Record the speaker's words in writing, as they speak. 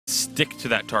stick to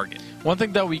that target. One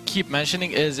thing that we keep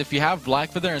mentioning is if you have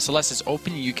Blackfeather and Celeste is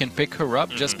open, you can pick her up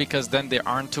just because then there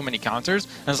aren't too many counters.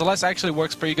 And Celeste actually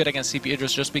works pretty good against CP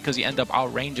Idris just because you end up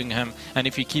outranging him. And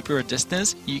if you keep your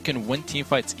distance, you can win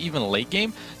teamfights even late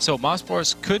game. So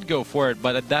MouseSports could go for it,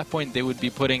 but at that point they would be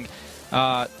putting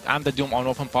Doom on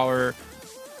open power,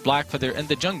 Blackfeather in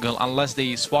the jungle unless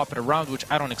they swap it around, which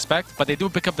I don't expect. But they do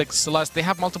pick up the Celeste. They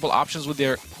have multiple options with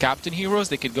their captain heroes.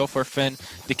 They could go for Finn.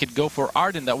 They could go for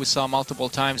Arden that we saw multiple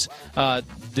times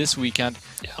this weekend.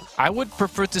 Yeah. I would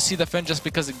prefer to see the Finn just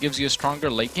because it gives you a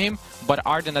stronger late game, but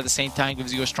Arden at the same time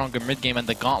gives you a stronger mid game and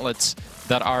the gauntlets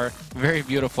that are very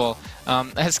beautiful.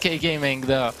 SK Gaming,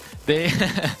 though, they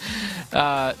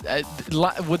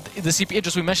with the CP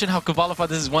Idris, we mentioned how Kavalify,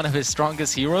 this is one of his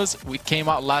strongest heroes. We came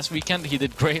out last weekend, he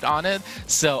did great on it,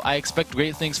 so I expect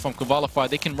great things from Kavalify.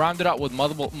 They can round it out with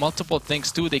multiple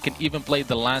things too. They can even play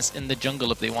the Lance in the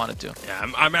jungle if they wanted to.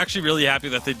 Yeah, I'm actually really happy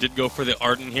that they did go for the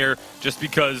Arden here, just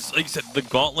because, like you said, the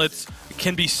gauntlets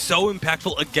can be so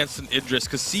impactful against an Idris,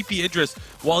 because CP Idris,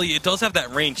 while he does have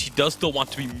that range, he does still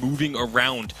want to be moving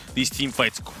around these team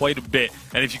fights quite a bit,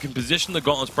 and if you can position the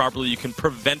gauntlets properly, you can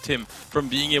prevent him from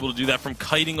being able to do that, from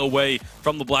kiting away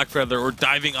from the Blackfeather or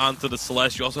diving onto the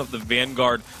Celeste. You also have the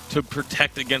Vanguard to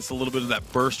protect against a little bit of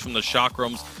that burst from the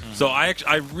Chakrams. So I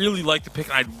really like the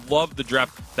pick, and I love the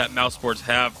draft that MouseSports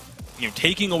have. You know,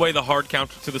 taking away the hard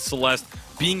counter to the Celeste,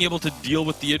 being able to deal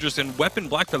with the Idris, and Weapon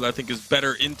Blackfeather I think is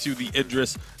better into the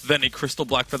Idris than a Crystal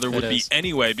Blackfeather would be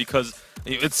anyway, because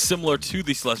it's similar to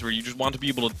the Celeste where you just want to be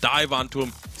able to dive onto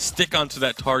him, stick onto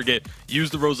that target,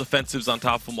 use the Rose offensives on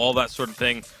top of him, all that sort of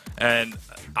thing. And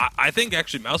I think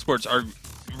actually MouseSports are,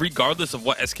 regardless of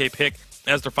what SK pick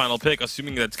as their final pick,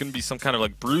 assuming that it's going to be some kind of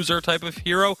like bruiser type of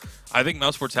hero, I think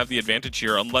MouseSports have the advantage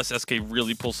here unless SK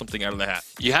really pulls something out of the hat.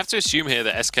 You have to assume here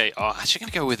that SK are actually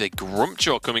going to go with a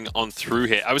Grumpjaw coming on through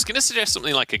here. I was going to suggest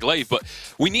something like a Glaive, but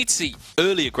we need to see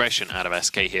early aggression out of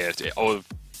SK here, or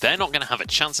they're not going to have a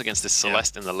chance against this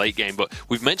Celeste in the late game. But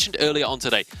we've mentioned earlier on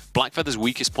today, Blackfeather's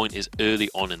weakest point is early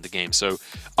on in the game. So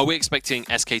are we expecting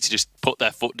SK to just put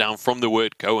their foot down from the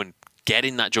word go and get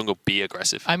in that jungle, be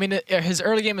aggressive? I mean, his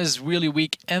early game is really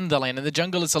weak in the lane. In the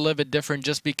jungle, it's a little bit different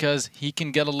just because he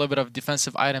can get a little bit of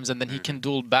defensive items and then he can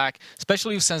duel back,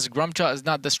 especially since Grumpjaw is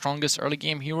not the strongest early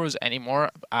game heroes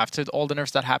anymore after all the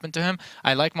nerfs that happened to him.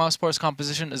 I like MouseSports'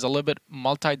 composition is a little bit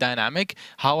multi-dynamic.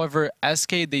 However,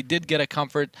 SK, they did get a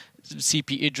comfort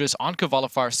CP Idris on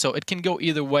Kavalifar, so it can go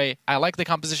either way. I like the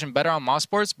composition better on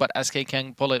MouseSports, but SK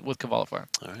can pull it with Kavalifar.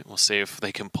 All right, we'll see if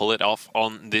they can pull it off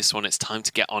on this one. It's time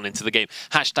to get on into the game.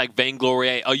 Hashtag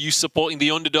Vainglory. Are you supporting the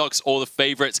underdogs or the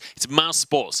favorites? It's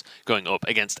MouseSports going up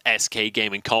against SK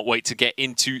Gaming. Can't wait to get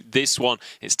into this one.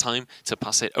 It's time to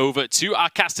pass it over to our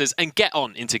casters and get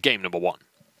on into game number one.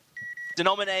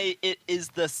 Denominate, it is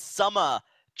the summer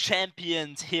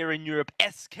champions here in Europe,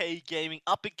 SK Gaming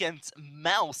up against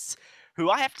Mouse,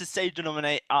 who I have to say,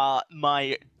 Denominate, are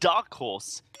my dark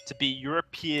horse to be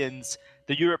Europeans,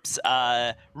 Europe's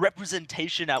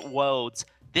representation at Worlds.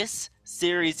 This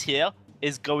series here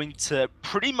is going to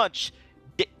pretty much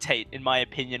dictate, in my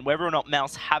opinion, whether or not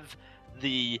Mouse have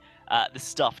the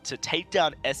stuff to take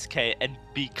down SK and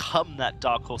become that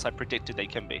dark horse I predicted they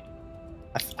can be.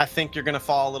 I think you're gonna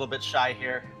fall a little bit shy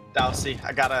here, Dowsey.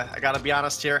 I gotta be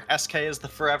honest here. SK is the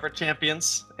forever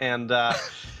champions, and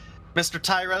Mr.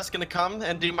 Tyra's gonna come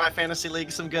and do my fantasy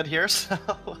league some good here. So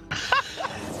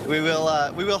we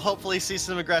will hopefully see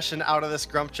some aggression out of this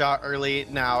Grumpjaw early.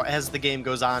 Now, as the game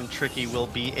goes on, Tricky will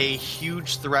be a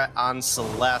huge threat on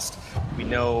Celeste. We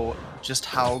know just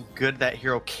how good that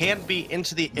hero can be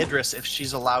into the Idris if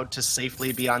she's allowed to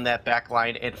safely be on that back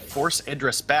line and force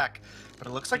Idris back. But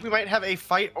it looks like we might have a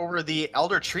fight over the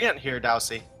Elder Treant here,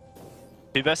 Dowsey.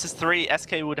 2 versus 3,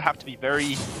 SK would have to be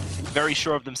very, very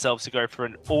sure of themselves to go for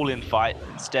an all-in fight.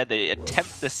 Instead, they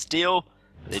attempt the steal,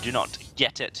 but they do not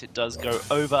get it. It does go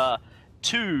over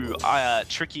to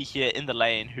Tricky here in the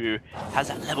lane, who has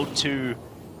that level 2.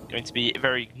 Going to be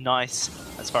very nice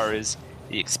as far as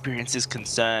the experience is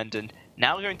concerned. And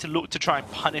now we're going to look to try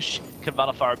and punish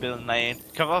Kavalifar a bit in lane.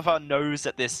 Kavalifar knows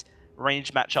that this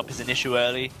range matchup is an issue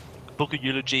early. Book of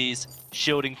Eulogies,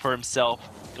 shielding for himself.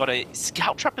 Got a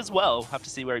scout trap as well. Have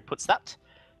to see where he puts that.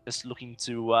 Just looking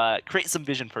to create some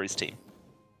vision for his team.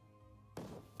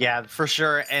 Yeah, for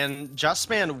sure. And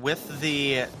Justman with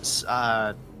the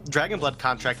Dragonblood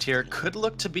contract here could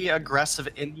look to be aggressive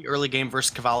in the early game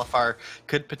versus Kavalifar.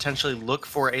 Could potentially look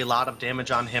for a lot of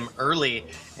damage on him early.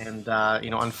 And,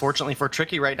 you know, unfortunately for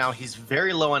Tricky right now, he's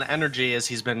very low on energy as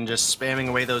he's been just spamming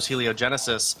away those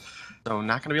Heliogenesis. So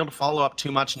not going to be able to follow up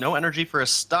too much. No energy for a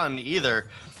stun either.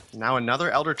 Now another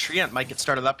Elder Treant might get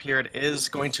started up here. It is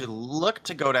going to look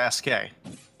to go to SK.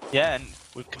 Yeah, and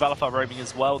with Cavalifar roaming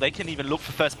as well, they can even look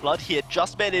for first blood here.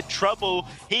 Just Man in trouble.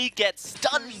 He gets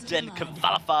stunned, and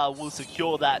Cavalifar will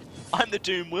secure that. I'm the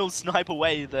Doom will snipe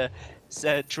away the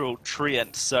central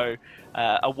Treant. So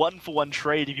a 1-for-1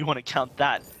 trade, if you want to count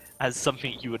that as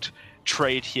something you would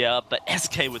trade here. But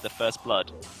SK with the first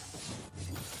blood.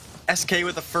 SK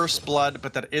with the first blood,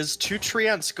 but that is 2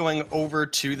 Treants going over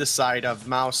to the side of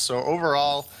Mouse. So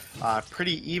overall,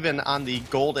 pretty even on the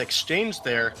gold exchange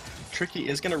there. Tricky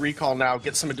is going to recall now,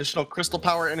 get some additional crystal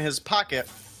power in his pocket,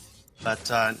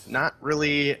 but not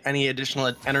really any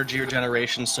additional energy or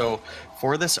generation. So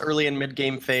for this early and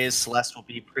mid-game phase, Celeste will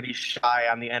be pretty shy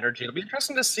on the energy. It'll be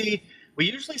interesting to see. We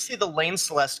usually see the lane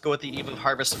Celeste go at the Eve of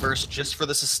Harvest first just for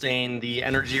the sustain, the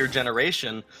energy or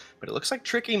generation, but it looks like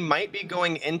Tricky might be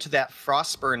going into that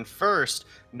Frostburn first,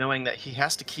 knowing that he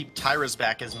has to keep Tyra's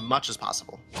back as much as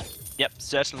possible. Yep,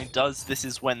 certainly does. This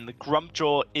is when the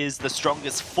Grumpjaw is the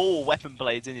strongest 4 weapon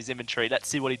blades in his inventory. Let's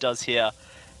see what he does here.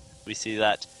 We see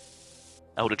that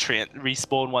Elder Treant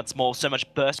respawn once more. So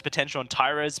much burst potential on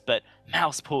Tyra's, but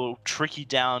Mouse pull Tricky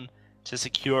down to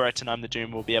secure it, and I'm the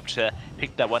Doom will be able to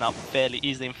pick that one up fairly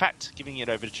easily. In fact, giving it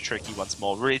over to Tricky once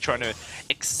more. Really trying to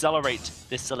accelerate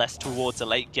this Celeste towards a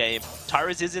late game.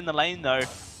 Tyra's is in the lane though.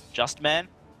 Just Man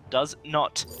does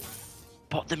not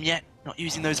bot them yet. Not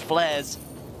using those flares.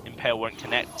 Impale won't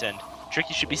connect, and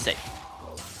Tricky should be safe.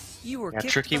 Yeah,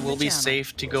 Tricky will be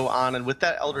safe to go on, and with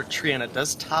that Elder Treant, it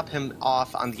does top him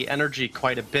off on the energy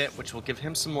quite a bit, which will give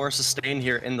him some more sustain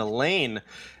here in the lane.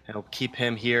 It'll keep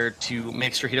him here to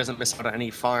make sure he doesn't miss out on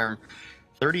any farm.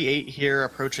 38 here,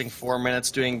 approaching 4 minutes,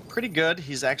 doing pretty good.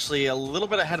 He's actually a little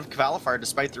bit ahead of Cavalifar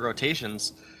despite the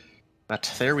rotations.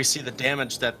 But there we see the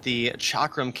damage that the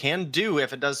Chakram can do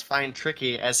if it does find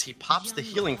Tricky as he pops the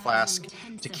healing flask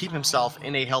to keep himself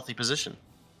in a healthy position.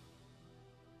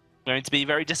 Going to be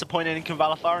very disappointed in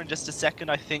Cavalifar in just a second,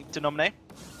 I think, Denominate.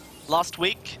 Last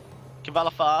week,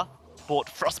 Cavalifar bought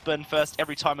Frostburn first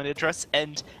every time on Idris,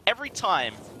 and every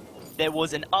time there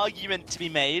was an argument to be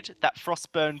made that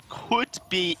Frostburn could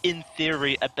be, in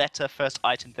theory, a better first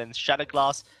item than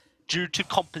Shatterglass due to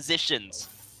compositions.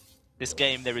 This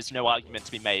game, there is no argument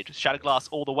to be made. Shatterglass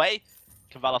all the way.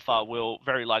 Cavalifar will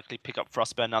very likely pick up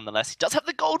Frostburn nonetheless. He does have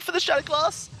the gold for the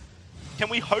Shatterglass. Can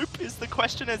we hope is the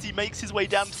question as he makes his way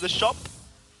down to the shop?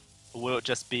 Or will it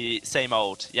just be same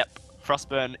old? Yep,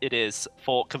 Frostburn it is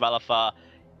for Cavalifar.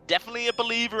 Definitely a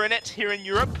believer in it here in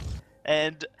Europe,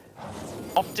 and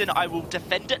often I will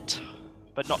defend it,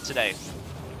 but not today.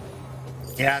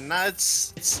 Yeah, no,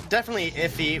 it's definitely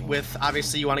iffy with,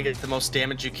 obviously you want to get the most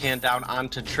damage you can down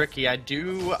onto Tricky. I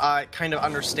do kind of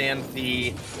understand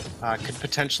the, could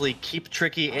potentially keep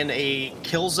Tricky in a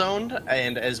kill zone,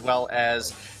 and as well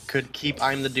as could keep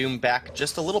I'm the Doom back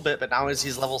just a little bit, but now as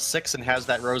he's level 6 and has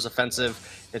that Rose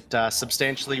offensive, it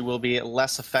substantially will be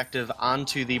less effective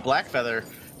onto the Blackfeather.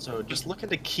 So just looking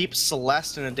to keep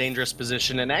Celeste in a dangerous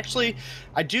position. And actually,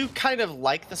 I do kind of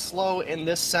like the slow in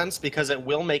this sense because it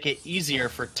will make it easier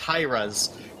for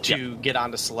Tyras to get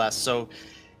onto Celeste. So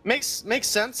makes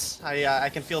sense. I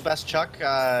can feel Best Chuck,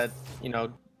 you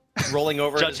know, rolling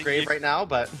over in his grave right now,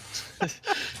 but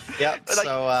yeah. Like,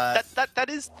 so that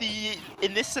is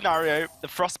in this scenario, the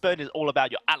Frostburn is all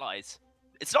about your allies.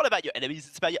 It's not about your enemies.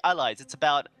 It's about your allies. It's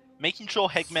about making sure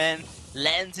Hegman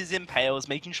lands his impales,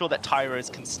 making sure that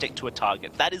Tyros can stick to a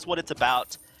target. That is what it's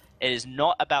about. It is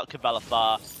not about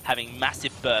Cavalifar having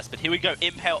massive bursts. But here we go,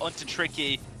 impale onto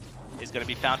Tricky. Is going to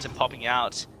be Fountain popping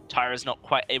out. Tyra's not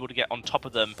quite able to get on top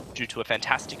of them due to a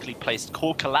fantastically placed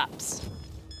core collapse.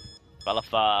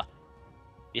 Cavalifar,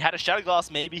 he had a Shadow Glass,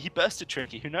 maybe he bursted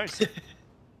Tricky, who knows?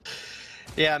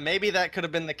 Yeah, maybe that could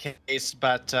have been the case,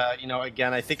 but, you know,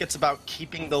 again, I think it's about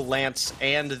keeping the Lance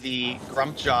and the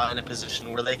Grumpjaw in a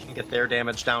position where they can get their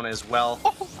damage down as well.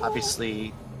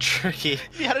 Obviously, Tricky,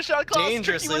 he had a Shadow Glass,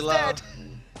 dangerously low. Dead.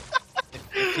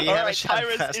 If he had a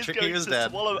Shadow Glass, Tricky was dead.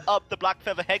 Swallow up the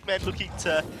Blackfeather. Hegman looking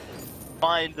to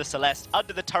find the Celeste.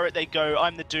 Under the turret they go.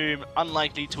 I'm the Doom,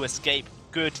 unlikely to escape.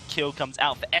 Good kill comes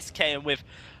out for SK, and with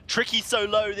Tricky so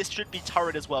low, this should be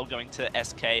turret as well going to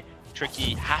SK.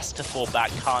 Tricky has to fall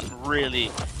back, can't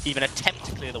really even attempt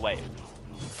to clear the wave.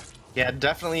 Yeah,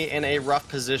 definitely in a rough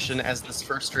position as this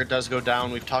first turret does go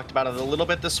down. We've talked about it a little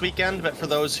bit this weekend, but for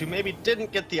those who maybe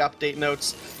didn't get the update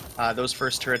notes, those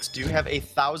first turrets do have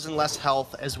 1,000 less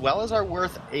health, as well as are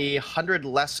worth 100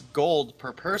 less gold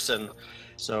per person.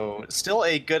 So still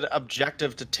a good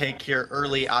objective to take here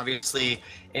early, obviously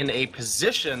in a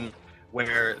position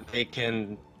where they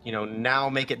can, you know, now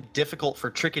make it difficult for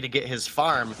Tricky to get his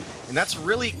farm. And that's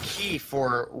really key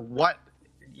for what,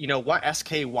 you know, what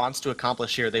SK wants to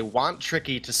accomplish here. They want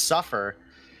Tricky to suffer.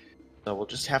 So we'll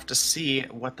just have to see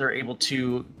what they're able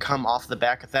to come off the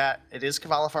back of that. It is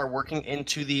Kvalifar working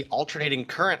into the alternating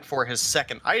current for his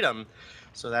second item.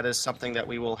 So that is something that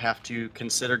we will have to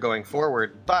consider going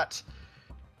forward. But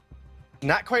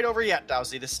not quite over yet,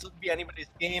 Dowsy. This still could be anybody's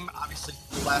game. Obviously,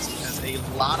 Celeste has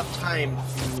a lot of time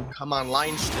to come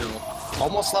online still.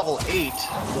 Almost level 8,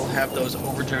 we'll have those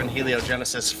overdriven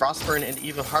Heliogenesis. Frostburn and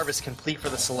Eve of Harvest complete for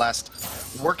the Celeste.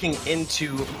 Working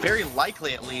into, very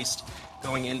likely at least,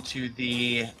 going into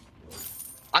the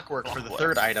Clockwork for the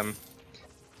third item.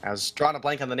 I was drawing a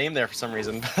blank on the name there for some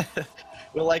reason.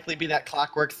 Will likely be that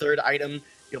Clockwork third item.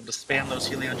 Be able to spam those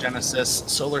Heliogenesis.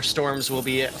 Solar Storms will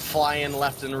be flying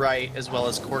left and right, as well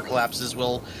as Core Collapses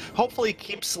will hopefully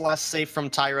keep Celeste safe from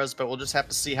Tyras, but we'll just have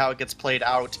to see how it gets played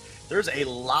out. There's a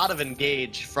lot of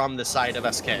engage from the side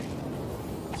of SK.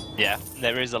 Yeah,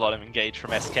 there is a lot of engage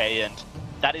from SK, and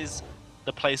that is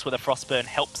the place where the Frostburn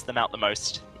helps them out the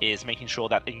most, is making sure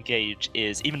that engage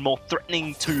is even more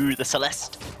threatening to the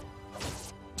Celeste.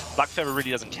 Blackfeather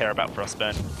really doesn't care about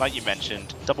Frostburn. Like you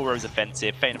mentioned, Double Rose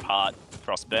offensive, Faint of Heart,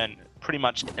 Frostburn pretty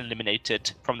much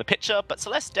eliminated from the picture, but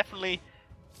Celeste definitely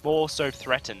more so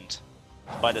threatened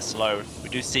by the slow. We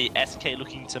do see SK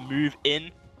looking to move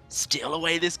in, steal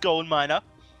away this gold miner.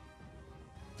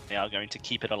 They are going to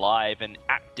keep it alive and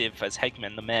active as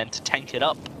Hegman, the man to tank it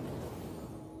up.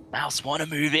 Mouse want to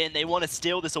move in, they want to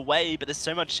steal this away, but there's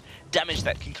so much damage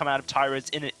that can come out of Tyras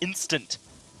in an instant.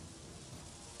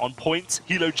 On point,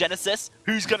 Heliogenesis,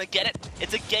 who's gonna get it?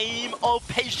 It's a game of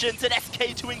patience and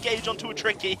SK to engage onto a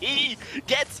Tricky. He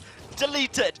gets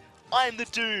deleted. I'm the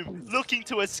Doom, looking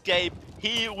to escape.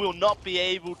 He will not be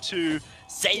able to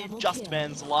save Just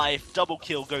Man's life. Double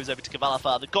kill goes over to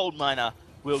Kvalifar. The gold miner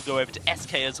will go over to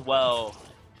SK as well.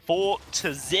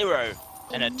 4-0.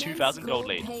 And a 2,000 gold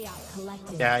lead.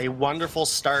 Yeah, a wonderful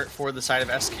start for the side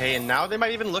of SK, and now they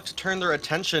might even look to turn their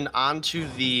attention onto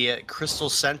the Crystal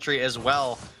Sentry as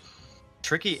well.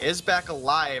 Tricky is back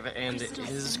alive and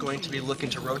is going to be looking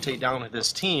to rotate down with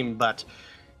this team, but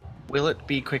will it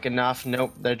be quick enough?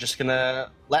 Nope, they're just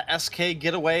gonna let SK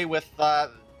get away with,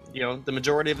 you know, the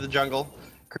majority of the jungle.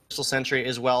 Crystal Sentry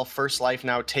as well, first life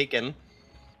now taken.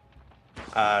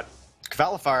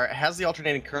 Kvalifar has the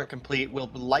alternating current complete, will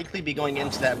likely be going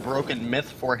into that Broken Myth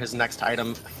for his next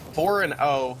item.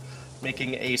 4-0,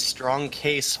 making a strong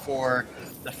case for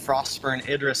the Frostburn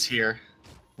Idris here.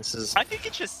 This is... I think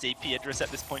it's just CP Idris at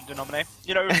this point, Denominate.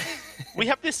 You know, we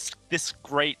have this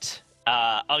great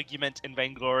argument in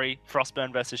Vainglory,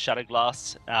 Frostburn versus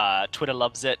Shadowglass. Twitter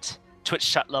loves it, Twitch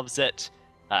chat loves it,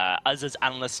 us as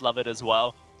analysts love it as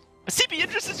well. But CP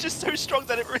Idris is just so strong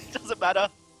that it really doesn't matter.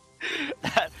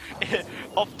 That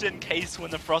often case when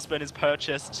the Frostburn is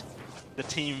purchased, the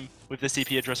team with the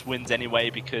CP Idris wins anyway,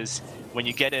 because when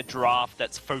you get a draft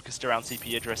that's focused around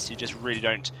CP Idris, you just really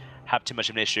don't have too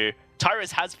much of an issue.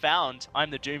 Tyrus has found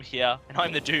I'm the Doom here, and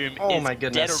I'm the Doom is my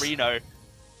goodness. dead Reno.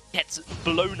 Gets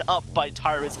blown up by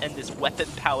Tyrus and this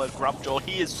weapon-powered Grumpjaw.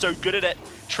 He is so good at it.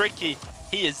 Tricky,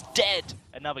 he is dead.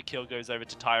 Another kill goes over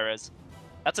to Tyrus.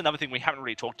 That's another thing we haven't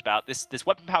really talked about. This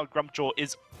weapon-powered Grumpjaw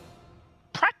is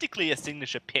practically a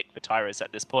signature pick for Tyrus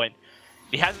at this point.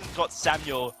 If he hasn't got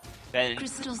Samuel, then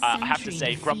I have to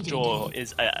say Grumpjaw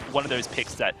is one of those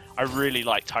picks that I really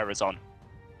like Tyrus on.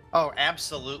 Oh,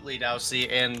 absolutely,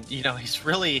 Dowsy, and you know, he's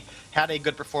really had a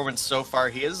good performance so far.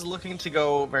 He is looking to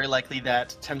go very likely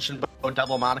that Tension Bow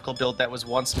double monocle build that was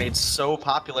once made so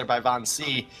popular by Von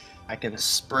C back in the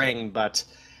spring, but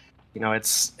you know,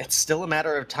 it's still a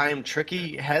matter of time.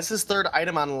 Tricky has his third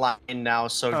item online now,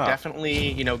 so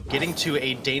definitely, you know, getting to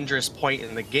a dangerous point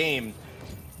in the game.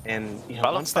 And you know,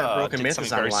 once that Broken Myth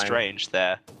is online, very strange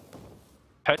there.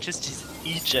 Purchased his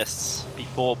Aegis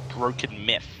before Broken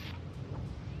Myth.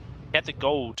 He had the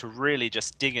goal to really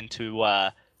just dig into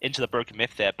the Broken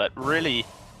Myth there, but really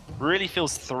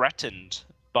feels threatened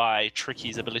by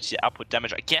Tricky's ability to output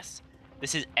damage. I guess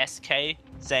this is SK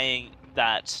saying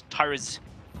that Tyrus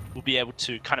will be able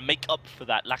to kind of make up for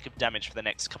that lack of damage for the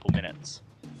next couple minutes.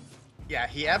 Yeah,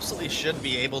 he absolutely should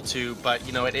be able to, but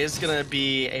you know, it is going to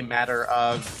be a matter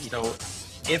of, you know,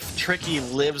 if Tricky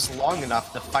lives long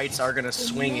enough, the fights are going to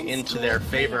swing into their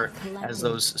favor, as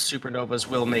those supernovas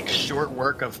will make short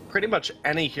work of pretty much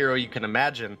any hero you can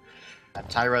imagine.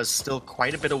 Tyra's still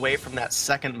quite a bit away from that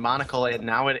second monocle, and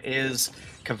now it is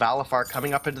Kvalifar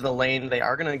coming up into the lane. They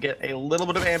are going to get a little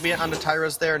bit of ambient onto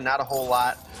Tyra's there, not a whole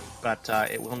lot. But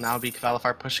it will now be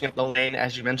Kvalifar pushing up the lane.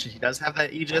 As you mentioned, he does have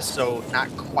that Aegis, so not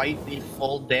quite the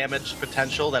full damage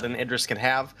potential that an Idris can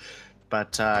have.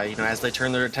 But, you know, as they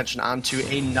turn their attention onto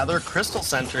another Crystal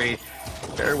Sentry,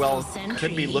 very well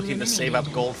could be looking to save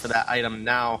up gold for that item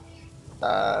now.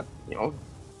 You know,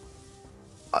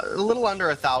 a little under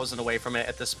 1,000 away from it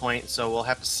at this point, so we'll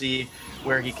have to see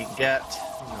where he can get.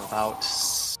 You know, about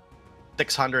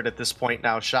 600 at this point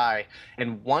now shy.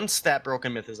 And once that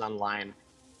Broken Myth is online,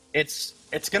 it's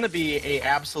going to be a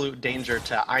absolute danger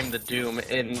to I'm the Doom.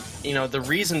 And, you know, the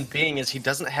reason being is he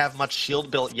doesn't have much shield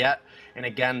built yet. And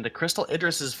again, the Crystal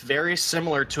Idris is very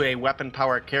similar to a weapon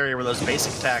power carrier where those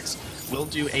basic attacks will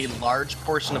do a large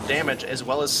portion of damage as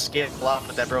well as scale up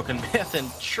with that Broken Myth.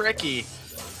 And Tricky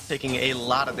taking a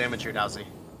lot of damage here, Dowsy.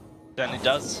 Certainly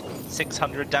does.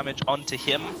 600 damage onto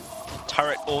him.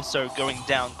 Turret also going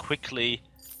down quickly.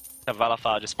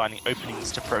 Valafar just finding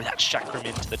openings to throw that chakram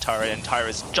into the turret, and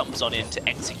Tyrus jumps on in to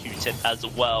execute it as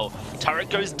well. Turret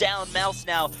goes down, Mouse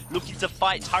now looking to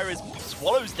fight. Tyrus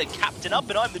swallows the captain up,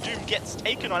 and I'm the Doom gets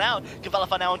taken on out.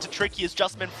 Cavalifar now onto Tricky as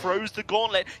Justman throws the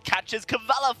gauntlet, catches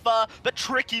Cavalifar, but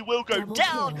Tricky will go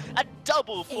down. A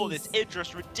double for this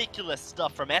Idris. Ridiculous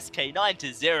stuff from SK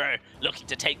 9-0, looking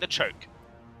to take the choke.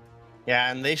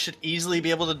 Yeah, and they should easily be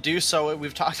able to do so.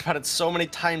 We've talked about it so many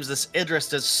times. This Idris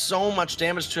does so much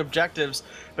damage to objectives.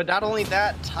 But not only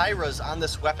that, Tyra's on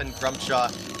this weapon,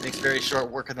 Grumpjaw, makes very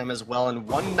short work of them as well. And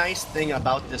one nice thing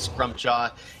about this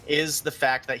Grumpjaw is the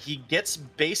fact that he gets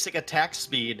basic attack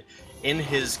speed in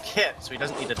his kit, so he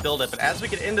doesn't need to build it. But as we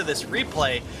get into this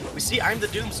replay, we see I'm the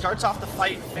Doom starts off the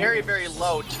fight very, very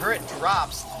low. Turret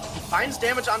drops. He finds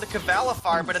damage onto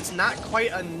Cavalifar, but it's not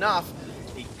quite enough.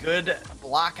 A good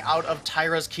block out of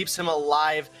Tyra's keeps him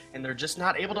alive, and they're just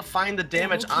not able to find the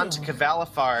damage onto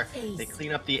Cavalifar. They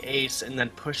clean up the ace and then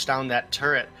push down that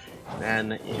turret. And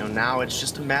then, you know, now it's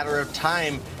just a matter of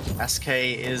time. SK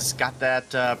is got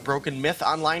that Broken Myth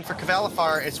online for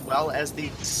Cavalifar, as well as the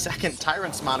second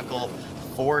Tyrant's monocle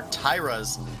for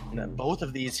Tyra's. And both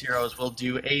of these heroes will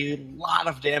do a lot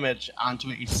of damage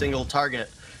onto a single target.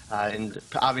 And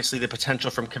obviously the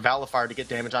potential from Cavalifar to get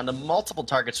damage onto multiple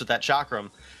targets with that Chakram.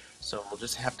 So we'll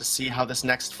just have to see how this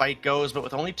next fight goes. But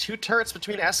with only 2 turrets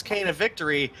between SK and a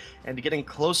victory, and getting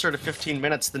closer to 15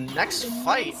 minutes, the next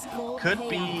fight could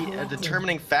be a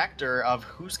determining factor of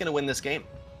who's going to win this game.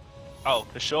 Oh,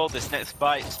 for sure, this next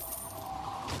fight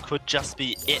could just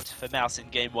be it for Mouse in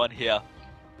game 1 here.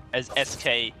 As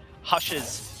SK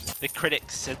hushes the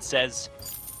critics and says,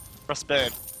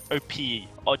 Frostburn, OP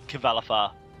on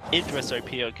Cavalifar. Idris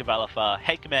OP on Cavalifar.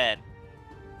 Heckman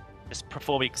just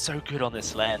performing so good on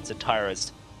this lands, and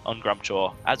Tyra's on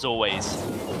Grumpjaw. As always,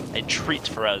 a treat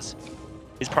for us.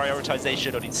 His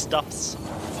prioritization on his stuffs,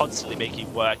 constantly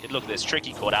making work. And look at this,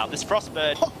 Tricky caught out. This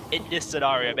Frostbird in this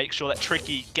scenario makes sure that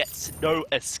Tricky gets no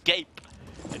escape.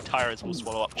 And Tyra's will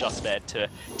swallow up Justman to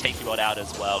take him on out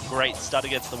as well. Great stun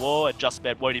against the wall, and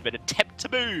Justman won't even attempt to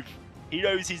move. He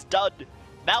knows he's done.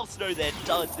 Mouse know they're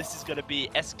done. This is going to be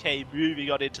SK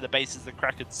moving on into the bases of the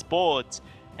Kraken spawns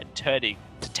and turning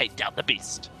to take down the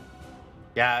beast.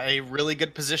 Yeah, a really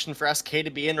good position for SK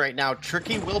to be in right now.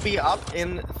 Tricky will be up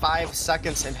in 5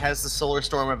 seconds and has the Solar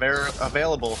Storm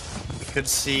available. We could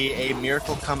see a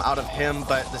miracle come out of him,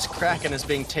 but this Kraken is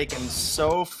being taken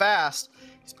so fast.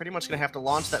 He's pretty much going to have to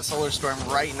launch that Solar Storm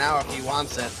right now if he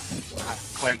wants it. Not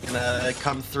quite going to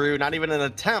come through, not even an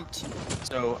attempt.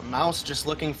 So Mouse just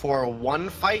looking for one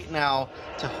fight now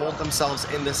to hold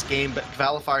themselves in this game, but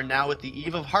Cavalifar now with the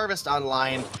Eve of Harvest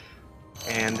online.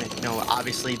 And, you know,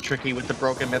 obviously Tricky with the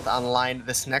Broken Myth online.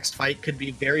 This next fight could be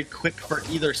very quick for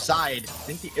either side. I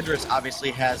think the Idris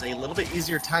obviously has a little bit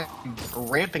easier time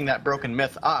ramping that Broken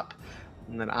Myth up.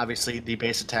 And then obviously the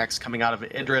base attacks coming out of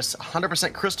Idris,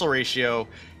 100% crystal ratio,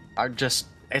 are just,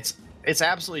 it's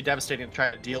absolutely devastating to try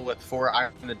to deal with for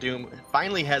Iron the Doom. It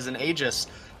finally has an Aegis,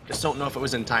 just don't know if it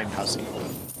was in time, Housey.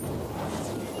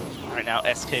 Right now,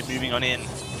 SK moving on in to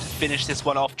finish this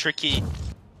one off. Tricky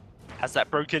has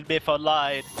that Broken Myth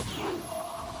online.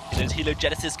 There's Helo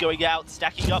Genesis going out,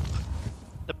 stacking up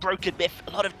the Broken Myth,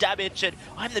 a lot of damage, and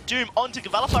I'm the Doom onto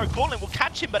Cavalifar. Gauntlet will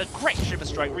catch him, but a great Shiver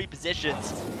Strike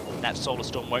repositions. And that Solar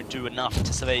Storm won't do enough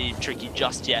to save Tricky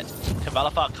just yet.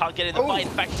 Cavalifar can't get in the fight.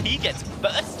 In fact, he gets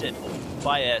bursted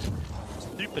by a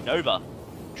Supernova.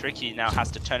 Tricky now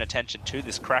has to turn attention to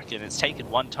this Kraken. It's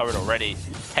taken 1 turret already.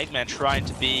 Hegman trying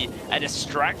to be a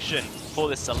distraction for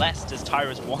the Celeste as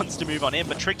Tyrus wants to move on in,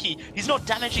 but Tricky, he's not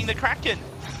damaging the Kraken.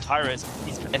 Tyrus,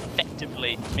 he's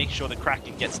effectively making sure the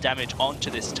Kraken gets damage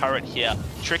onto this turret here.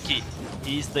 Tricky,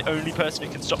 he's the only person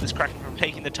who can stop this Kraken from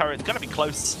taking the turret. It's going to be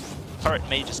close. Turret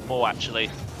may just fall, actually.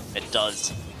 It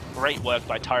does. Great work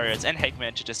by Tyrus and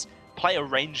Hegman to just play a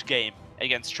range game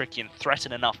against Tricky and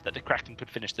threaten enough that the Kraken could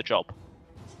finish the job.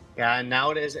 Yeah, and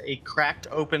now it is a cracked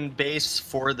open base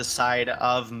for the side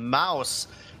of Mouse.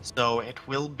 So it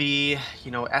will be,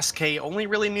 SK only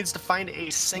really needs to find a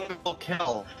single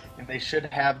kill, and they should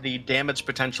have the damage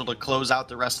potential to close out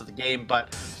the rest of the game.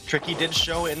 But Tricky did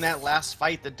show in that last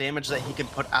fight the damage that he can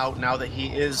put out now that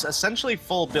he is essentially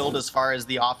full build as far as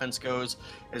the offense goes,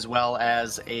 as well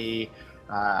as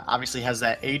obviously has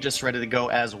that Aegis ready to go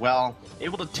as well.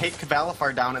 Able to take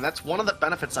Cavalifar down, and that's one of the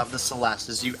benefits of the Celeste,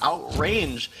 is you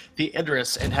outrange the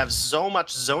Idris and have so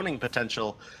much zoning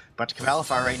potential. But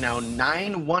Cavalifar right now,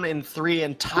 9-1-3,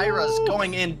 and Tyra's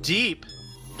going in deep.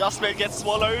 Dustman gets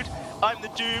swallowed. I'm the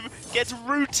Doom gets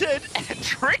rooted, and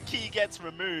Tricky gets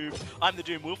removed. I'm the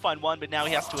Doom will find one, but now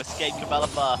he has to escape.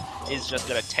 Cavalifar is just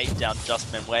going to take down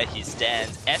Dustman where he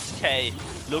stands. SK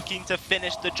looking to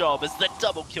finish the job as the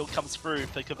double kill comes through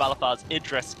for Cavalifar's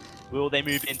Idris. Will they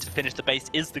move in to finish the base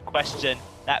is the question.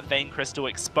 That Vein Crystal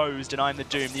exposed, and I'm the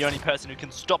Doom, the only person who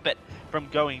can stop it from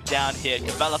going down here.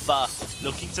 Cavalifar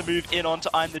looking to move in onto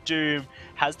I'm the Doom.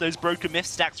 Has those broken myth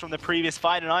stacks from the previous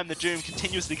fight, and I'm the Doom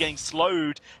continuously getting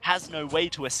slowed. Has no way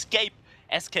to escape.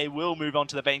 SK will move on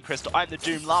to the Vein Crystal. I'm the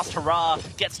Doom, last hurrah,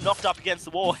 gets knocked up against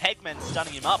the wall. Hegman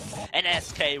stunning him up, and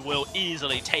SK will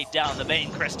easily take down the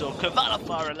Vein Crystal.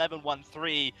 Cavalifar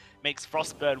 11-1-3 makes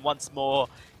Frostburn once more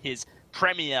his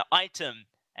premier item,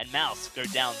 and Mouse go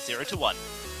down 0-1.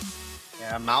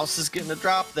 Yeah, Mouse is getting a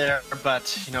drop there,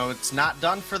 but, it's not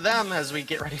done for them as we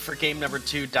get ready for game number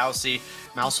 2, Dowsey.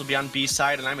 Mouse will be on B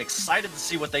side, and I'm excited to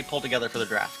see what they pull together for the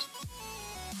draft.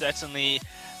 Certainly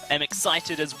am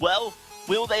excited as well.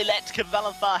 Will they let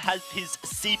Cavalifar have his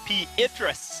CP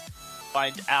Idris?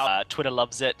 Find out. Twitter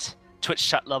loves it. Twitch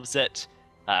chat loves it.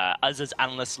 Us as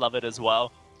analysts love it as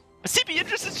well. But CP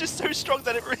Idris is just so strong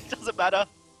that it really doesn't matter.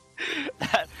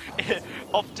 That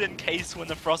often case when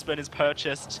the Frostburn is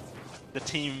purchased, the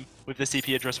team with the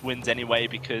CP Idris wins anyway,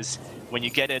 because when you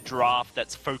get a draft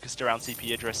that's focused around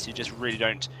CP Idris, you just really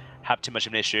don't have too much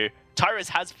of an issue. Tyrus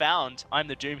has found I'm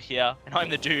the Doom here, and I'm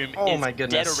the Doom is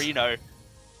dead Reno.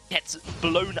 Gets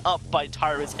blown up by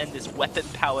Tyrus and this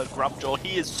weapon-powered Grumpjaw.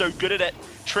 He is so good at it.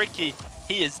 Tricky,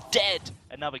 he is dead.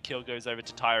 Another kill goes over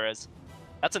to Tyrus.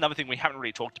 That's another thing we haven't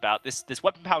really talked about. This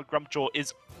weapon-powered Grumpjaw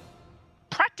is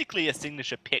practically a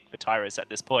signature pick for Tyrus at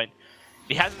this point. If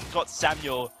he hasn't got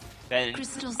Samuel, then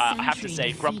I have to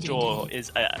say Grumpjaw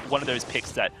is one of those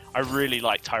picks that I really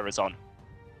like Tyrus on.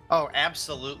 Oh,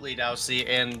 absolutely, Dowsey,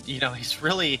 and he's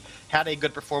really had a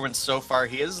good performance so far.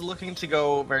 He is looking to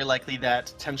go very likely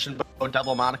that tension bow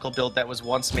double monocle build that was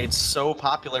once made so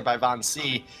popular by Von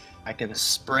C back in the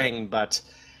spring, but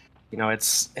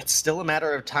it's still a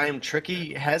matter of time.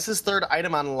 Tricky has his third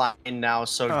item online now,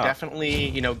 so definitely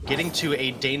getting to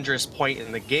a dangerous point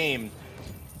in the game,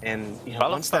 and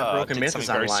once that broken myth is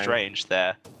online. Very strange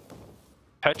there.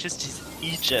 Purchased his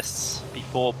Aegis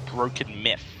before broken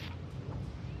myth.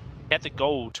 He had the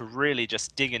goal to really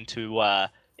just dig into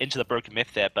the broken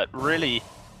myth there, but really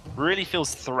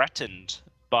feels threatened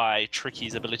by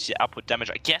Tricky's ability to output damage.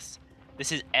 I guess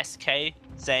this is SK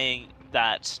saying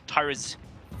that Tyrus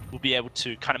will be able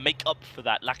to kind of make up for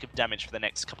that lack of damage for the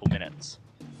next couple minutes.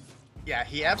 Yeah,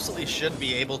 he absolutely should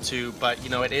be able to, but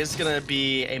it is going to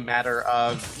be a matter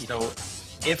of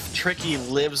if Tricky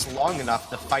lives long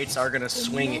enough, the fights are going to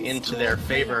swing into their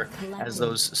favor, as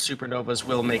those supernovas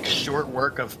will make short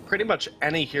work of pretty much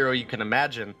any hero you can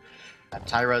imagine.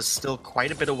 Tyra's still quite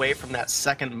a bit away from that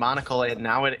second monocle, and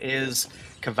now it is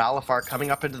Cavalifar coming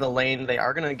up into the lane. They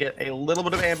are going to get a little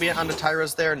bit of ambient onto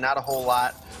Tyra's there, not a whole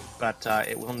lot, but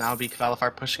it will now be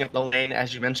Cavalifar pushing up the lane.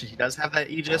 As you mentioned, he does have that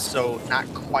Aegis, so not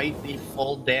quite the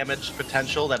full damage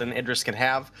potential that an Idris can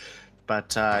have.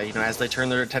 But, as they turn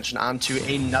their attention onto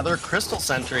another Crystal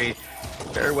Sentry,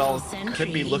 very well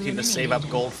could be looking to save up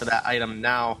gold for that item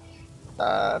now.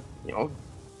 A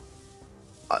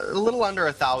little under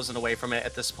 1,000 away from it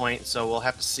at this point, so we'll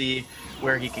have to see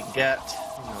where he can get.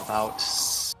 About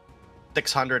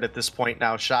 600 at this point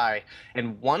now shy.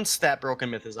 And once that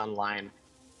broken myth is online,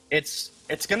 it's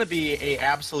going to be a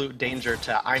absolute danger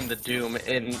to I'm the Doom.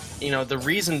 And, the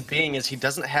reason being is he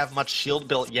doesn't have much shield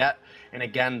built yet. And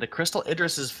again, the Crystal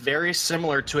Idris is very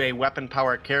similar to a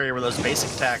weapon-powered carrier where those basic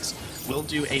attacks will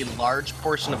do a large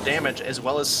portion of damage as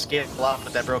well as scale up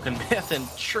with that broken myth. And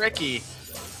Tricky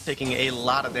taking a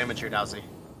lot of damage here, Dowsey.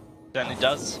 Certainly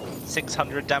does.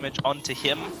 600 damage onto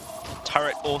him.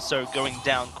 Turret also going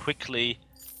down quickly.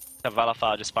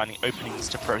 Cavalifar just finding openings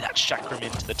to throw that chakram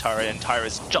into the turret, and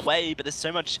Tyra's away, but there's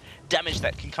so much damage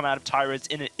that can come out of Tyra's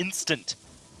in an instant.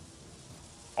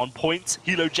 On point,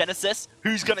 Helogenesis,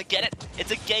 who's gonna get it?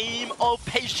 It's a game of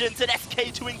patience, and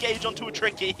SK to engage onto a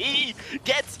Tricky. He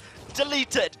gets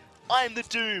deleted I'm the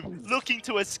Doom, looking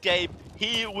to escape.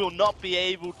 He will not be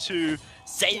able to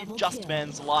save Just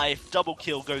Man's life. Double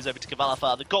kill goes over to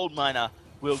Cavalifar. The Gold Miner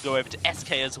will go over to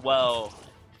SK as well.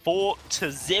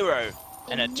 4-0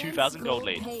 and a 2,000 gold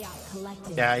lead.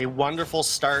 Yeah, a wonderful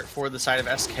start for the side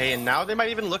of SK, and now they might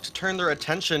even look to turn their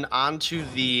attention onto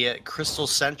the Crystal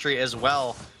Sentry as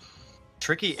well.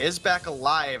 Tricky is back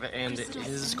alive and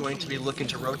is going to be looking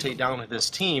to rotate down with his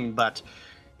team, but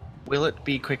will it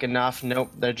be quick enough?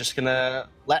 Nope, they're just gonna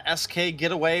let SK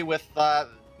get away with,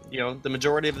 you know, the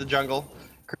majority of the jungle.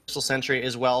 Crystal Sentry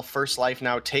as well, first life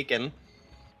now taken.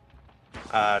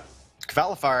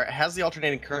 Cavalifar has the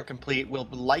alternating current complete, will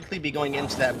likely be going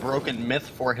into that broken myth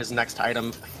for his next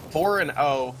item.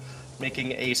 4-0,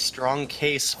 making a strong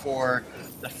case for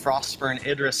the Frostburn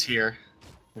Idris here.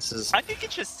 This is... I think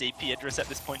it's just CP Idris at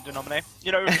this point, Denominate.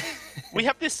 You know, we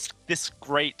have this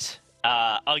great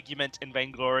argument in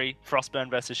Vainglory, Frostburn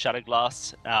versus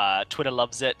Shadowglass. Twitter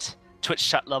loves it, Twitch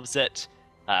chat loves it,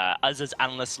 us as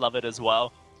analysts love it as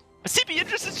well. But CP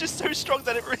Idris is just so strong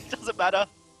that it really doesn't matter.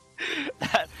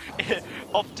 That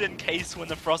often case when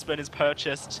the Frostburn is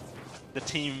purchased, the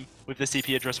team with the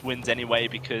CP Idris wins anyway,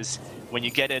 because when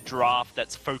you get a draft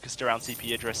that's focused around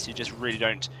CP Idris, you just really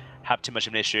don't have too much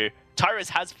of an issue. Tyrus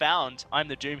has found I'm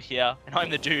the Doom here, and I'm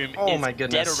the Doom is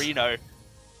dead Reno.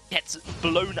 Gets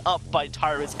blown up by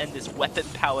Tyrus and this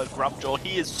weapon-powered Grumpjaw.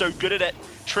 He is so good at it.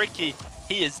 Tricky,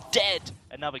 he is dead.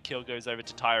 Another kill goes over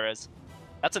to Tyrus.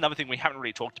 That's another thing we haven't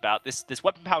really talked about. This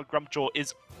weapon-powered Grumpjaw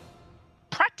is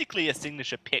practically a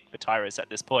signature pick for Tyrus at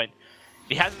this point. If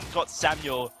he hasn't got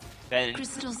Samuel, then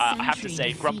I have to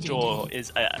say Grumpjaw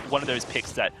is one of those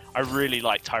picks that I really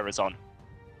like Tyrus on.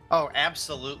 Oh,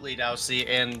 absolutely, Dowsey,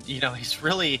 and you know, he's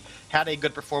really had a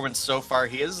good performance so far.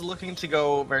 He is looking to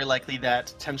go very likely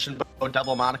that tension bow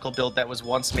double monocle build that was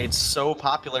once made so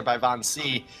popular by Von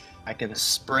C back in the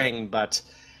spring, but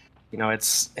you know,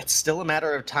 it's still a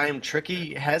matter of time.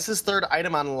 Tricky has his third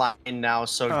item online now,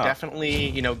 so definitely,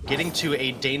 you know, getting to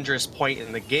a dangerous point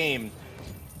in the game.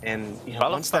 And you know,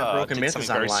 once that broken myth is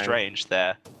online, very strange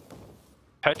there.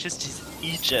 Purchased his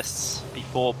Aegis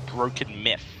before broken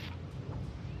myth.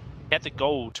 He had the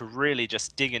goal to really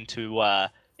just dig into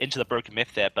the broken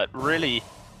myth there, but really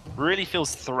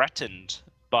feels threatened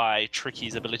by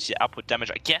Tricky's ability to output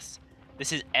damage. I guess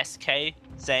this is SK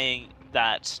saying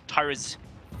that Tyrus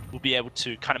will be able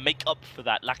to kind of make up for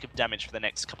that lack of damage for the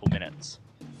next couple minutes.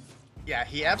 Yeah,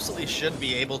 he absolutely should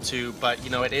be able to, but you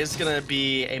know, it is going to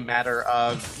be a matter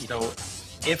of, you know,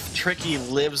 if Tricky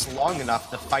lives long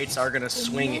enough, the fights are going to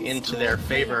swing into their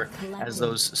favor, as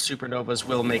those supernovas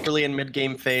will make. Early in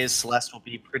mid-game phase, Celeste will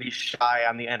be pretty shy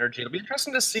on the energy. It'll be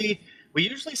interesting to see. We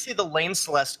usually see the lane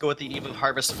Celeste go at the Eve of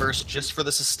Harvest first just for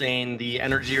the sustain, the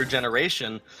energy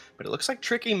regeneration, but it looks like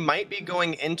Tricky might be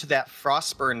going into that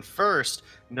Frostburn first,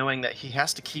 knowing that he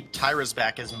has to keep Tyra's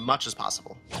back as much as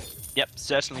possible. Yep,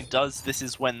 certainly does. This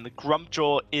is when the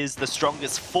Grumpjaw is the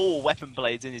strongest 4 weapon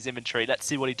blades in his inventory. Let's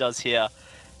see what he does here.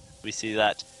 We see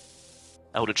that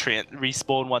Elder Treant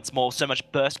respawn once more. So much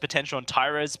burst potential on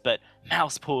Tyra's, but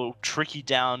Mouse pull Tricky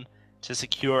down to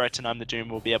secure it, and I'm the Doom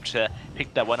will be able to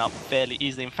pick that one up fairly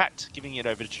easily. In fact, giving it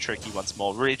over to Tricky once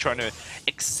more. Really trying to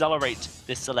accelerate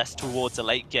this Celeste towards a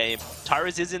late game.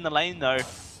 Tyra's is in the lane though.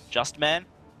 Just Man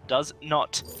does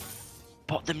not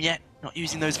bot them yet. Not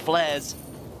using those flares.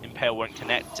 Impale won't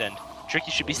connect, and Tricky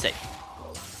should be safe.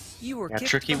 Yeah,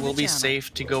 Tricky will be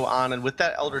safe to go on, and with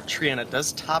that Elder Treant, it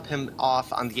does top him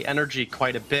off on the energy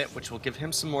quite a bit, which will give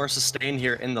him some more sustain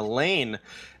here in the lane.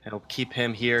 It'll keep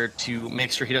him here to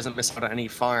make sure he doesn't miss out on any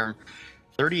farm.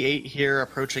 38 here,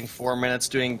 approaching 4 minutes,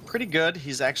 doing pretty good.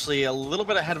 He's actually a little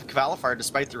bit ahead of Cavalifar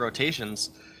despite the rotations.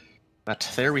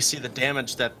 But there we see the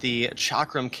damage that the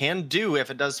Chakram can do if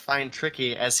it does find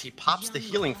Tricky, as he pops the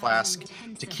healing flask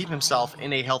to keep himself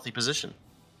in a healthy position.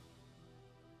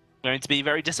 Going to be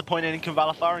very disappointed in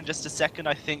Cavalifar in just a second,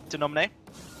 I think, Denominate.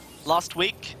 Last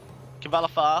week,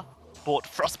 Cavalifar bought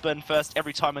Frostburn first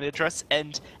every time on Idris,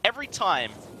 and every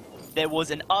time there was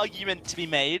an argument to be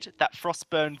made that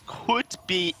Frostburn could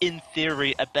be, in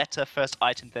theory, a better first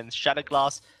item than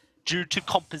Shadowglass due to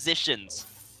compositions.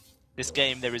 This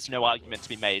game, there is no argument to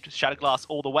be made. Shadowglass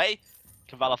all the way.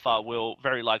 Cavalifar will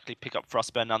very likely pick up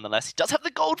Frostburn nonetheless. He does have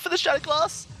the gold for the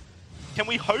Shadowglass. Can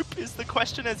we hope is the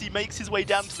question as he makes his way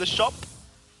down to the shop?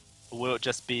 Or will it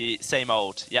just be same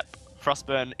old? Yep,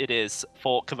 Frostburn it is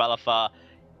for Cavalifar.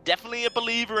 Definitely a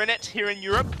believer in it here in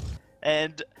Europe,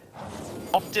 and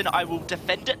often I will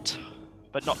defend it,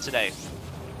 but not today.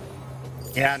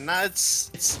 Yeah, no,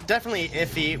 it's definitely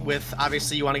iffy with,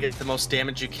 obviously you want to get the most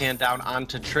damage you can down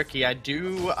onto Tricky. I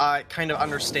do kind of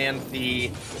understand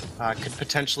the could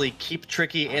potentially keep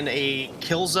Tricky in a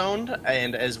kill zone,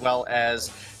 and as well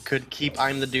as could keep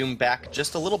I'm the Doom back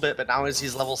just a little bit, but now as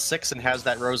he's level 6 and has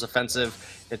that Rose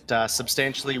offensive, it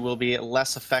substantially will be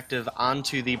less effective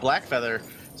onto the Blackfeather.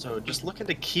 So just looking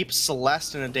to keep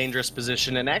Celeste in a dangerous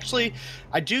position. And actually,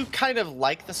 I do kind of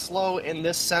like the slow in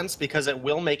this sense because it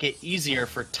will make it easier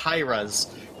for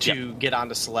Tyras to get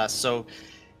onto Celeste. So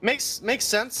makes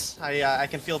sense. I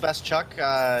can feel Best Chuck,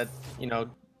 you know,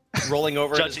 rolling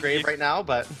over in his grave right now,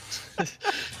 but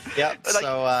yeah. But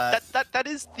so that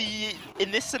is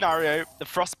in this scenario, the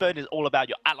Frostburn is all about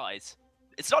your allies.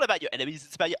 It's not about your enemies.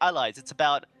 It's about your allies. It's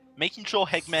about making sure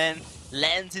Hegman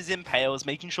lands his impales,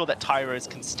 making sure that Tyros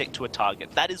can stick to a target.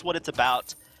 That is what it's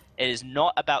about. It is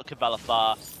not about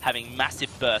Kavalifar having massive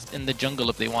bursts in the jungle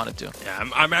if they wanted to. Yeah,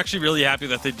 I'm actually really happy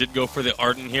that they did go for the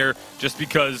Arden here, just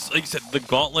because, like you said, the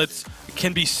gauntlets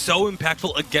can be so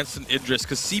impactful against an Idris,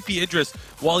 because CP Idris,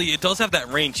 while it does have that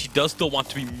range, he does still want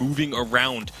to be moving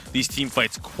around these team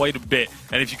fights quite a bit,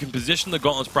 and if you can position the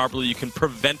gauntlets properly, you can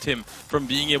prevent him from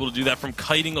being able to do that, from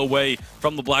kiting away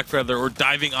from the Blackfeather or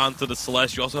diving onto the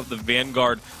Celeste. You also have the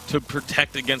Vanguard to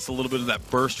protect against a little bit of that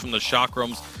burst from the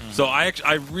Chakrams. So I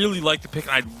really like the pick,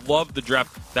 and I love the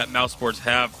draft that MouseSports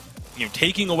have. You know,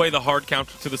 taking away the hard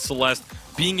counter to the Celeste,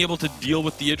 being able to deal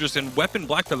with the Idris, and Weapon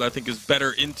Blackfeather I think is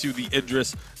better into the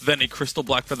Idris than a Crystal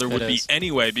Blackfeather would be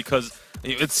anyway, because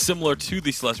it's similar to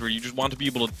the Celeste where you just want to be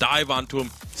able to dive onto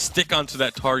him, stick onto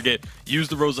that target, use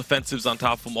the Rose offensives on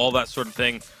top of him, all that sort of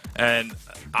thing. And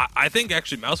I think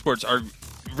actually MouseSports are,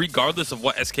 regardless of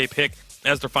what SK pick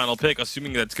as their final pick,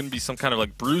 assuming that it's going to be some kind of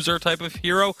like bruiser type of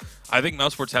hero, I think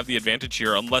MouseSports have the advantage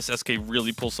here unless SK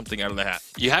really pulls something out of the hat.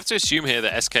 You have to assume here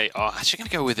that SK are actually going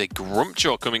to go with a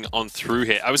Grumpjaw coming on through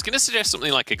here. I was going to suggest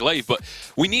something like a Glaive, but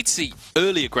we need to see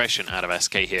early aggression out of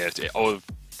SK here, or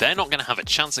they're not going to have a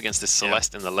chance against this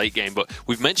Celeste in the late game. But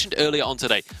we've mentioned earlier on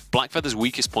today, Blackfeather's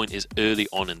weakest point is early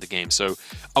on in the game. So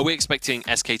are we expecting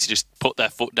SK to just put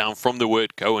their foot down from the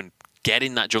word go and get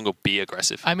in that jungle, be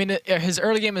aggressive? I mean, his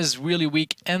early game is really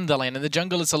weak in the lane. In the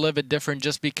jungle, it's a little bit different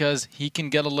just because he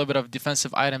can get a little bit of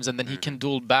defensive items and then he can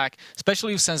duel back,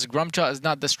 especially since Grumpjaw is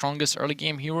not the strongest early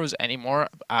game heroes anymore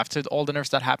after all the nerfs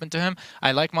that happened to him.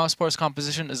 I like MouseSports'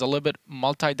 composition is a little bit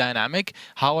multi-dynamic.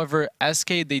 However,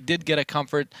 SK, they did get a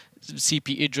comfort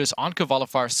CP Idris on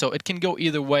Kavalifar, so it can go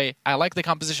either way. I like the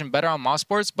composition better on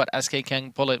MouseSports, but SK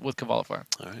can pull it with Kavalifar.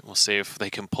 All right, we'll see if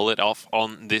they can pull it off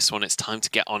on this one. It's time to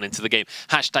get on into the game.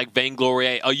 Hashtag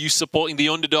Vainglory. Are you supporting the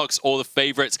underdogs or the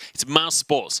favorites? It's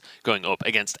MouseSports going up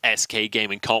against SK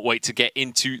Gaming. Can't wait to get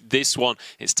into this one.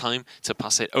 It's time to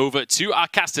pass it over to our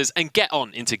casters and get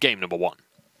on into game number 1.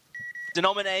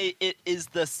 Denominate, it is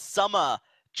the summer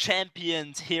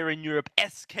champions here in Europe,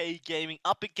 SK Gaming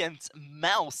up against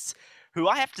Mouse, who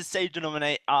I have to say,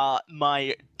 Denominate, are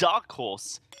my dark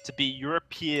horse to be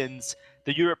Europeans,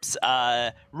 the Europe's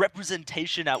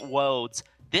representation at Worlds.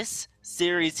 This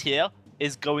series here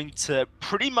is going to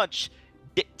pretty much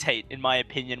dictate, in my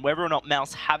opinion, whether or not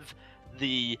Mouse have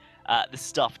the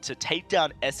stuff to take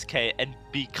down SK and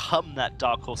become that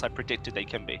dark horse I predicted they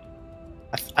can be.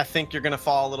 I think you're gonna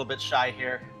fall a little bit shy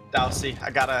here, Dowsey. I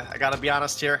gotta be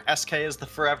honest here. SK is the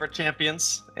forever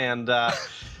champions, and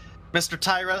Mr.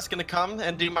 Tyra's gonna come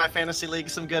and do my fantasy league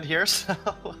some good here. So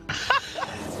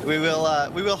we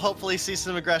will hopefully see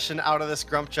some aggression out of this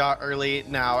Grumpjaw early.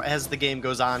 Now, as the game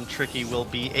goes on, Tricky will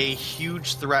be a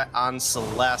huge threat on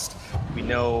Celeste. We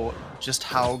know just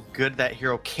how good that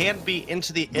hero can be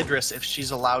into the Idris if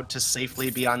she's allowed to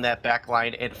safely be on that back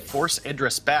line and force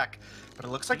Idris back. But it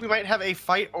looks like we might have a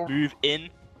fight over. Move in,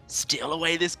 steal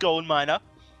away this gold miner.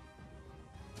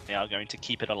 They are going to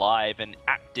keep it alive and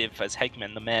active as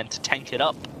Hegman, the man to tank it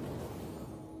up.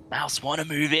 Mouse want to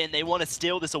move in, they want to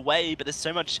steal this away, but there's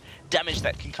so much damage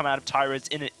that can come out of Tyros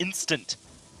in an instant.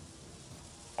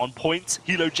 On point,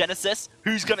 Helogenesis,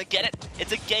 who's going to get it?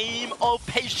 It's a game of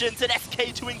patience and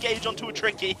SK to engage onto a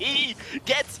Tricky. He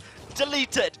gets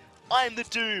deleted. I'm the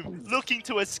Doom, looking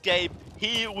to escape.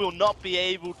 He will not be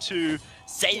able to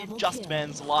save Just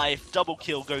Man's life. Double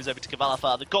kill goes over to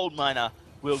Kavalifar. The gold miner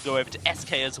will go over to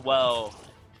SK as well.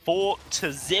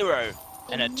 4-0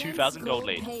 and a 2,000 gold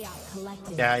lead.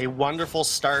 Yeah, a wonderful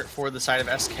start for the side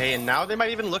of SK, and now they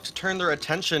might even look to turn their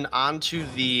attention onto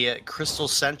the Crystal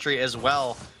Sentry as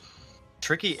well.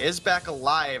 Tricky is back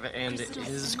alive and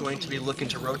is going to be looking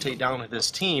to rotate down with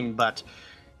his team, but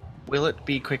will it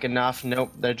be quick enough?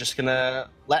 Nope, they're just gonna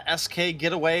let SK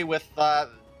get away with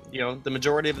you know, the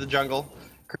majority of the jungle.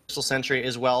 Crystal Sentry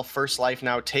as well, first life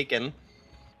now taken.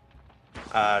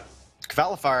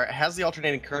 Kvalifar has the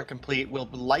alternating current complete, will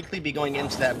likely be going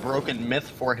into that broken myth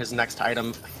for his next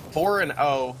item.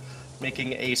 4-0,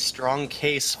 making a strong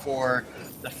case for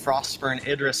the Frostburn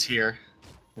Idris here.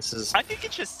 This is... I think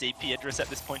it's just CP Idris at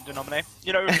this point, Denominate.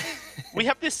 You know, we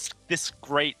have this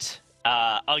great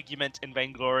argument in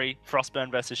Vainglory,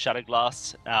 Frostburn versus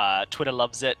Shatterglass. Twitter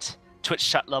loves it, Twitch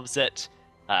chat loves it,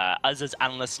 us as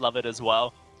analysts love it as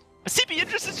well. But CP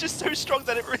Idris is just so strong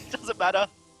that it really doesn't matter.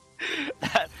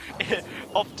 That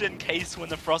often case when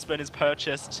the Frostburn is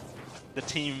purchased, the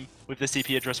team with the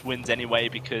CP Idris wins anyway,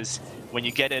 because when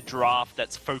you get a draft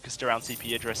that's focused around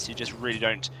CP Idris, you just really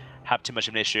don't have too much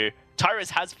of an issue. Tyrus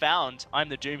has found I'm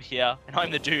the Doom here, and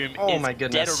I'm the Doom is my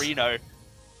goodness. dead Areno.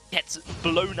 Gets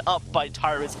blown up by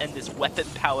Tyrus and this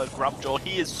weapon-powered Grumpjaw.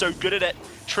 He is so good at it.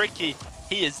 Tricky.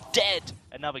 He is dead.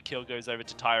 Another kill goes over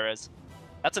to Tyrus.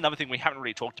 That's another thing we haven't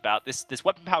really talked about. This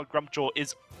weapon-powered Grumpjaw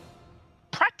is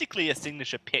practically a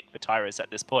signature pick for Tyrus at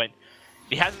this point. If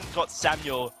he hasn't got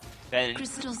Samuel, then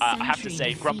I have to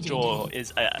say Grumpjaw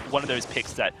is one of those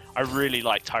picks that I really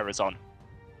like Tyrus on.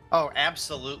 Oh,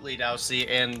 absolutely, Dowsy,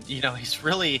 and you know, he's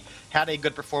really had a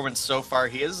good performance so far.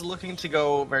 He is looking to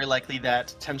go very likely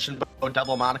that tension bow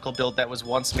double monocle build that was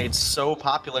once made so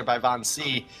popular by Von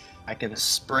C back in the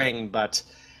spring, but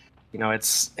you know,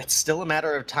 it's still a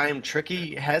matter of time.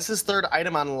 Tricky has his third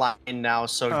item online now,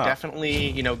 so definitely,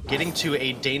 you know, getting to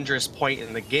a dangerous point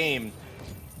in the game,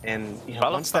 and you know,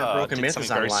 once that broken myth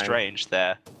is online. Very strange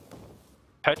there.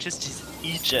 Purchased his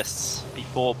Aegis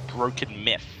before broken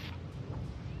myth.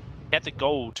 He had the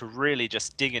goal to really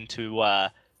just dig into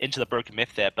the broken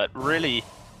myth there, but really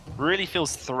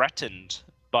feels threatened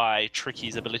by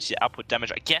Tricky's ability to output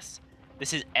damage. I guess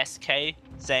this is SK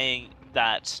saying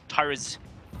that Tyrus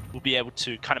will be able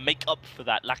to kind of make up for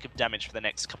that lack of damage for the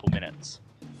next couple minutes.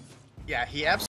 Yeah, he absolutely